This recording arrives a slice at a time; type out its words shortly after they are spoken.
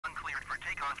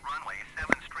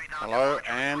Hello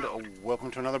and welcome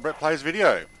to another Brett Plays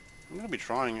video. I'm going to be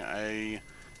trying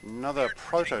another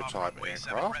prototype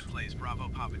aircraft.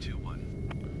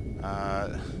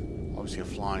 Obviously a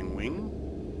flying wing.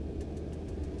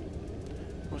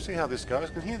 We'll see how this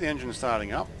goes. I can hear the engine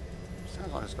starting up.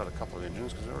 Sounds like it's got a couple of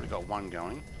engines because it's already got one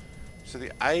going. So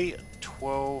the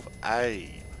A-12A.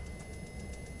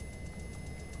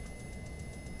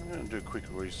 I'm going to do a quick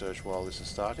research while this is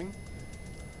starting.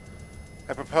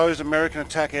 A proposed American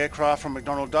attack aircraft from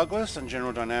McDonnell Douglas and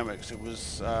General Dynamics. It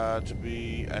was to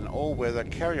be an all-weather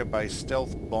carrier-based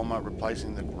stealth bomber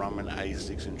replacing the Grumman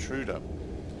A6 Intruder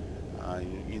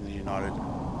in the United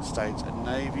States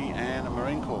Navy and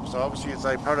Marine Corps. So obviously it's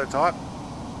a prototype.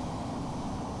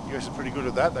 US are pretty good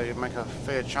at that. They make a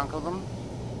fair chunk of them.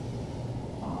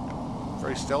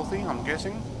 Very stealthy, I'm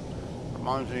guessing.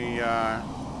 Reminds me a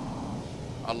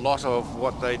lot of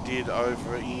what they did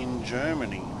over in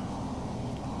Germany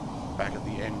back at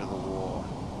the end of the war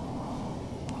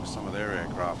with some of their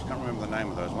aircraft. Can't remember the name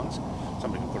of those ones.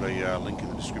 Somebody can put a link in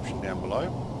the description down below.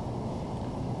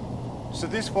 So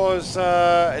this was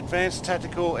Advanced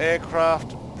Tactical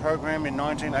Aircraft program in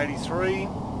 1983.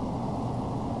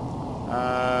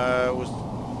 Was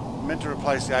meant to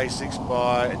replace the A6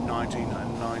 by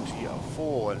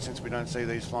 1994, and since we don't see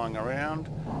these flying around,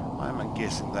 I'm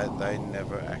guessing that they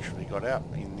never actually got out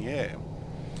in the air.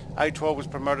 A-12 was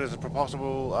promoted as a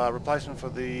possible replacement for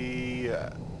the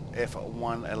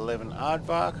F-111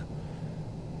 aardvark.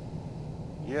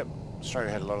 Yep,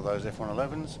 Australia had a lot of those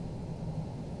F-111s.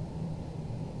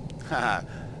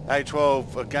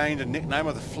 A-12 gained a nickname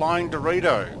of the Flying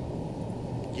Dorito.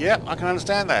 Yep, I can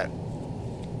understand that.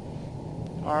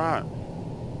 Alright.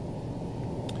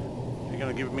 You're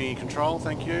going to give me control,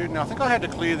 thank you. Now I think I had to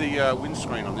clear the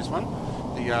windscreen on this one.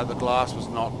 The glass was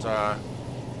not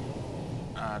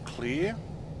clear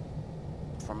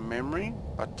from memory,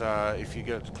 but if you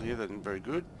get it clear, then very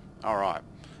good. Alright.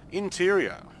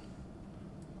 Interior.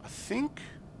 I think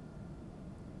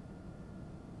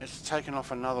it's taken off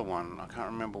another one. I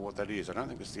can't remember what that is. I don't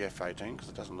think it's the F-18 because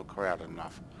it doesn't look crowded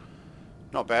enough.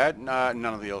 Not bad. None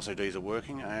of the LCDs are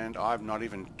working, and I've not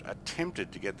even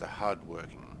attempted to get the HUD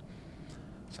working.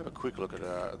 Let's have a quick look at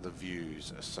the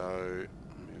views. So,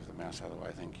 move the mouse out of the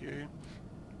way, thank you.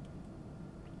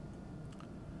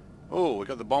 Oh, we've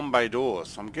got the bomb bay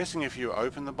doors. I'm guessing if you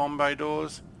open the bomb bay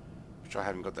doors, which I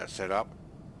haven't got that set up,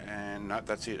 and no,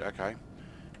 that's it, okay.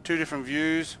 Two different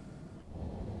views.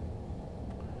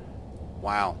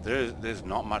 Wow, there's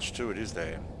not much to it, is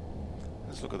there?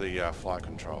 Let's look at the flight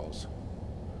controls.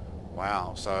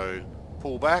 Wow, so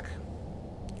pull back,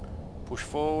 push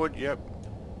forward, yep,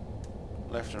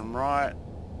 left and right.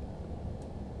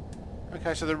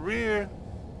 Okay, so the rear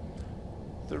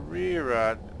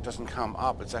doesn't come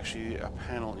up, it's actually a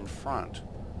panel in front.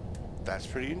 That's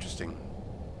pretty interesting.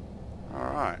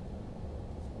 Alright.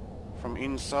 From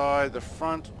inside the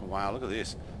front, wow, look at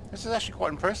this. This is actually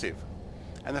quite impressive.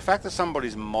 And the fact that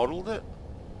somebody's modelled it,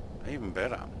 even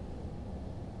better.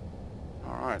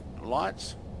 Alright,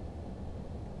 lights.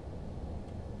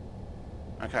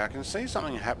 Okay, I can see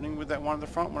something happening with that one at the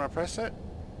front when I press it,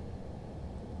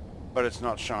 but it's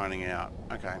not shining out.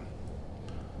 Okay.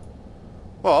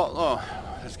 Well,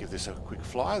 let's give this a quick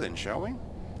fly then, shall we?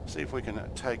 See if we can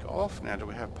take off. Now, do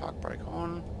we have park brake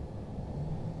on?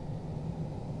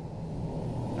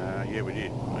 Yeah, we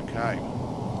did. Okay.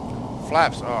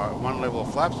 Flaps. Alright, one level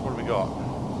of flaps. What have we got?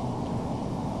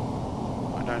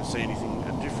 I don't see anything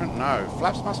different. No.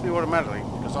 Flaps must be automatically,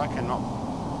 because I cannot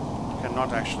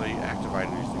actually activate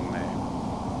anything there.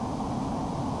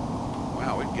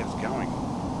 Wow, it gets going.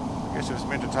 I guess if it's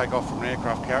meant to take off from an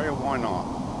aircraft carrier, why not?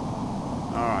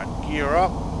 Alright, gear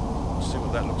up. Let's see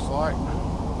what that looks like.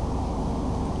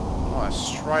 Oh,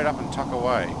 straight up and tuck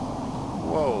away.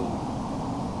 Whoa.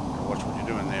 Watch what you're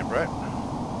doing there, Brett.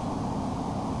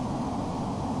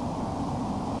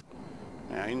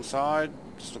 Now inside,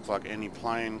 just looks like any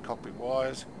plane cockpit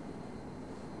wise.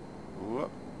 Whoop.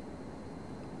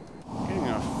 Getting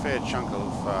a fair chunk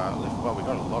of lift. Well, we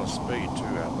got a lot of speed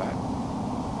too out of that.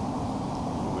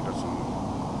 Oh, we got some.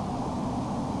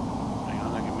 Hang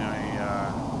on, give me a.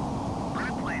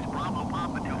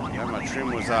 Yeah, my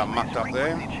trim was mucked up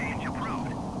there.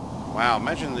 Wow,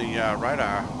 imagine the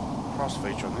radar cross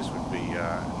feature on this would be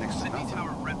next to nothing. I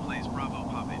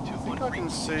think I can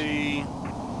see.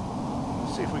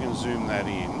 Let's see if we can zoom that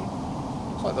in.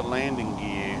 Looks like the landing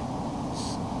gear.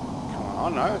 Oh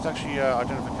no, it's actually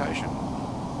identification.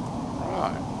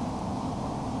 Right.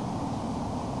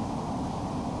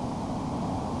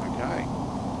 Okay.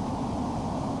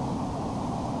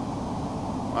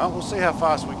 Well, we'll see how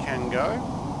fast we can go.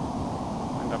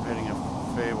 End up heading a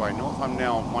fair way north. I'm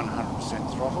now on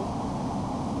 100% throttle.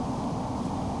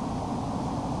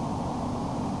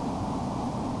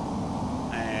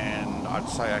 And I'd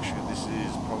say actually this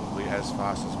is probably as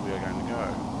fast as we are going to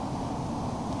go.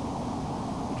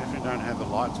 We definitely don't have the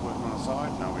lights working on the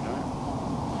side. No, we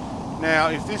don't. Now,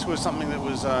 if this was something that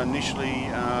was initially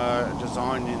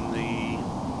designed in the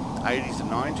 80s and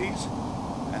 90s,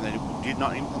 and they did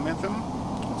not implement them,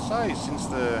 I'd say since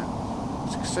the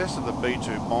success of the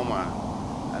B-2 bomber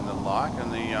and the like,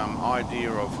 and the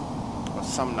idea of what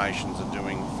some nations are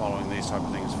doing following these type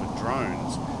of things for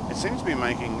drones, it seems to be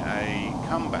making a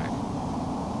comeback.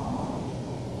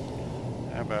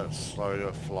 How about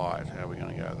slow flight? How are we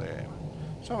going to go there?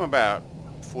 So I'm about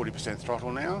 40%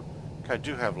 throttle now. Okay, I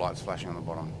do have lights flashing on the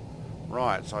bottom.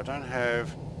 Right, so I don't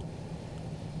have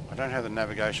the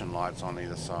navigation lights on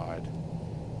either side.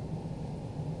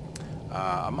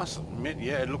 I must admit,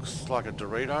 yeah, it looks like a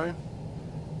Dorito,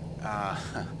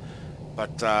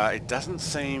 but it doesn't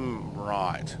seem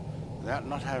right without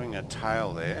not having a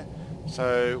tail there.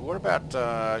 So what about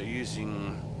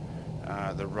using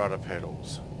the rudder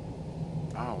pedals?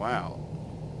 Oh wow.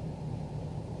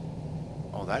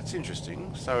 Oh, that's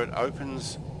interesting. So it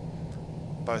opens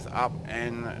both up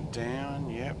and down,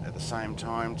 yep, at the same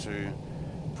time to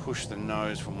push the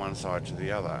nose from one side to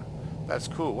the other. That's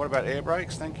cool. What about air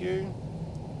brakes? Thank you.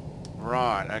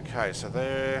 Right, okay, so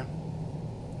they're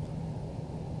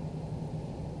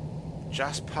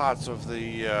just parts of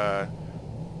the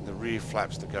rear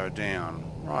flaps that go down.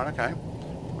 Right, okay.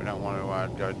 We don't want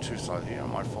to go too slow here. I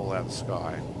might fall out of the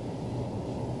sky.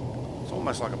 It's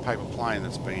almost like a paper plane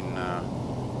that's been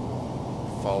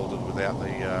folded without the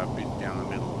bit down the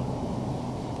middle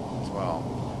as well.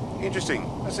 Interesting.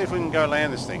 Let's see if we can go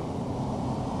land this thing.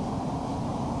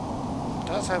 It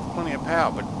does have plenty of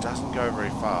power, but doesn't go very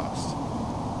fast.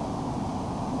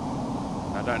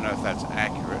 I don't know if that's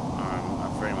accurate. I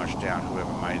very much doubt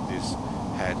whoever made this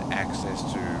had access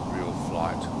to real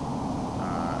flight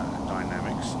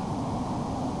dynamics.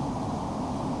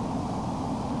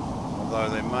 Although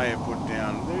they may have put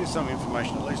down, there is some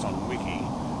information, at least on Wiki,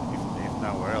 if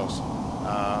nowhere else,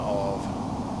 of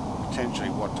potentially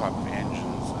what type of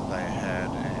engines they had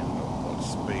and what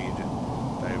speed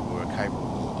they were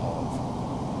capable of.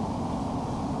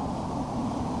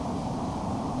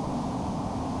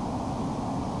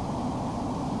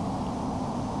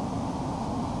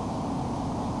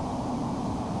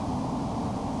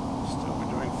 Still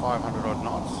we're doing 500 odd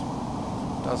knots.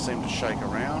 Does seem to shake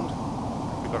around.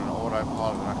 We've got an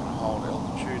autopilot and I can hold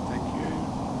altitude, thank you.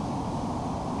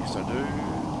 Yes I do,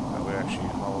 but we're actually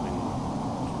holding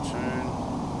turn.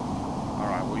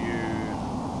 Alright, will you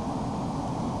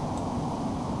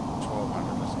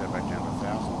 1200, let's go back down to 1000,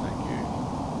 thank you.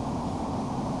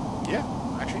 Yeah,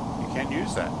 actually you can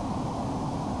use that.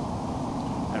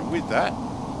 And with that,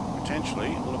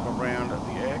 potentially look around at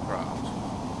the aircraft.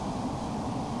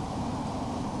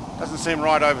 Doesn't seem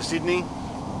right over Sydney.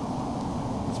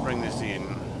 Let's bring this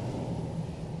in.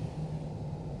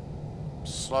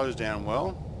 Slows down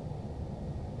well.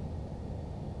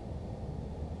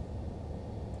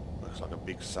 Looks like a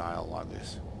big sail like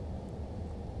this.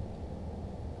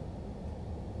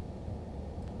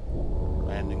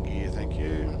 Landing gear, thank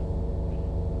you.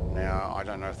 Now, I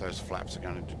don't know if those flaps are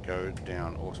going to go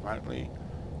down automatically.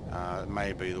 It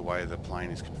may be the way the plane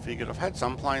is configured. I've had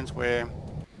some planes where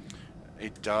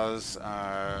it does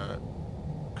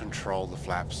control the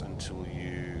flaps until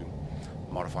you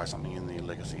modify something in the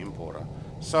legacy importer.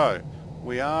 So,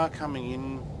 we are coming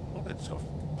in, well, it's got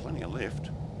plenty of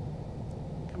lift.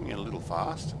 Coming in a little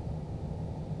fast.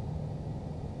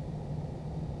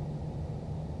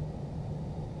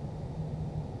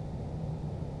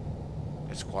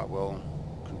 It's quite well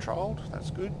controlled,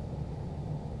 that's good.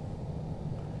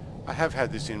 I have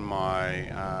had this in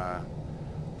my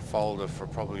folder for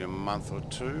probably a month or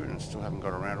two and still haven't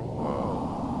got around to it.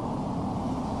 Whoa.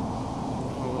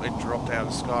 Well, it dropped out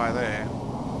of the sky there.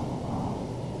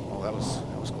 Well, that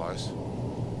was close.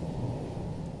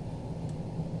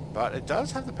 But it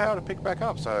does have the power to pick back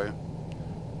up, so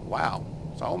wow.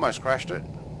 So I almost crashed it.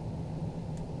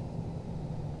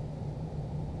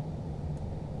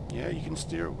 Yeah, you can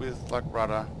steer it with like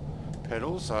rudder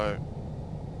pedals, so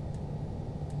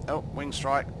oh, wing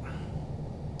strike.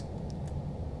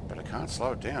 But I can't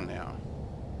slow it down now.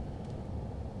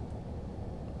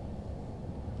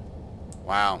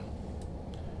 Wow.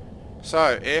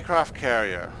 So, aircraft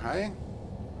carrier, hey?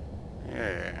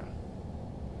 Yeah.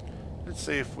 Let's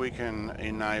see if we can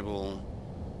enable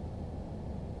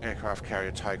aircraft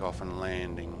carrier takeoff and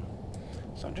landing.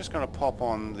 So I'm just going to pop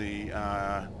on the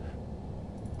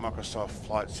Microsoft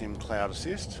Flight Sim Cloud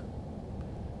Assist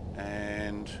and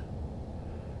and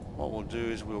what we'll do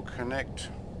is we'll connect.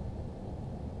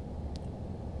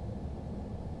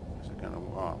 Is it going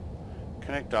to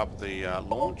connect up the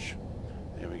launch?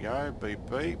 There we go. Beep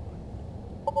beep.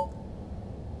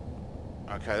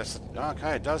 Okay,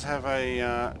 okay. It does have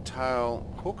a tail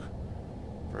hook.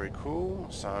 Very cool.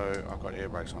 So I've got air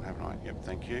brakes on, haven't I? Yep.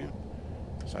 Thank you.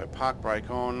 So park brake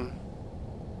on.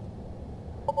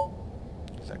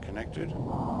 Is that connected?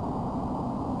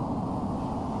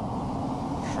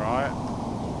 Try it.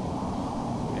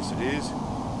 Yes, it is.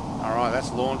 Alright,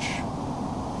 that's launch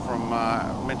from,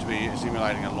 meant to be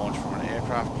simulating a launch from an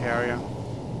aircraft carrier.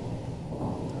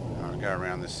 I'm going to go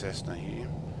around this Cessna here.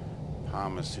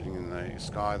 Palmer's sitting in the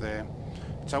sky there.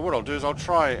 So what I'll do is I'll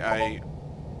try a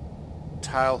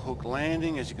tail hook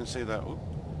landing. As you can see that,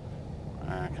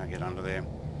 can't get under there.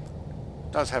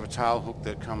 It does have a tail hook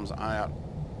that comes out.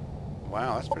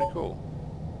 Wow, that's pretty cool.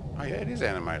 Oh yeah, it is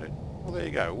animated. Well, there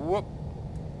you go. Whoop.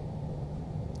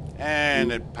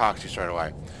 And it parks you straight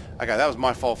away. Okay, that was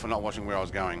my fault for not watching where I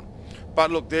was going. But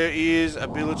look, there is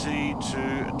ability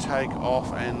to take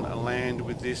off and land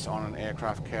with this on an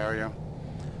aircraft carrier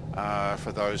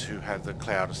for those who have the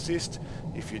cloud assist.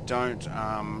 If you don't,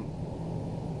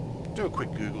 do a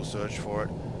quick Google search for it.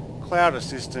 Cloud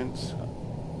Assistant,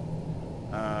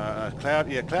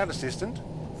 Cloud Assistant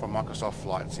from Microsoft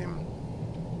Flight Sim.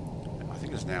 I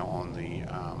think it's now on the,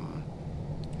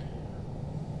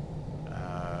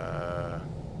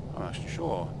 I'm not actually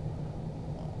sure.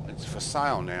 It's for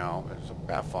sale now. It's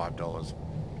about $5.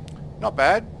 Not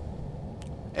bad.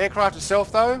 Aircraft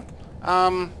itself though,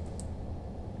 I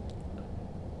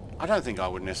don't think I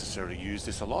would necessarily use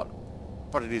this a lot,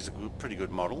 but it is a pretty good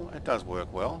model. It does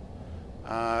work well.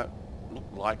 Look,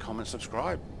 like, comment,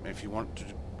 subscribe. If you want to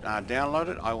download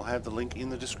it, I will have the link in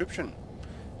the description.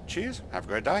 Cheers. Have a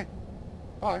great day.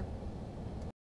 Bye.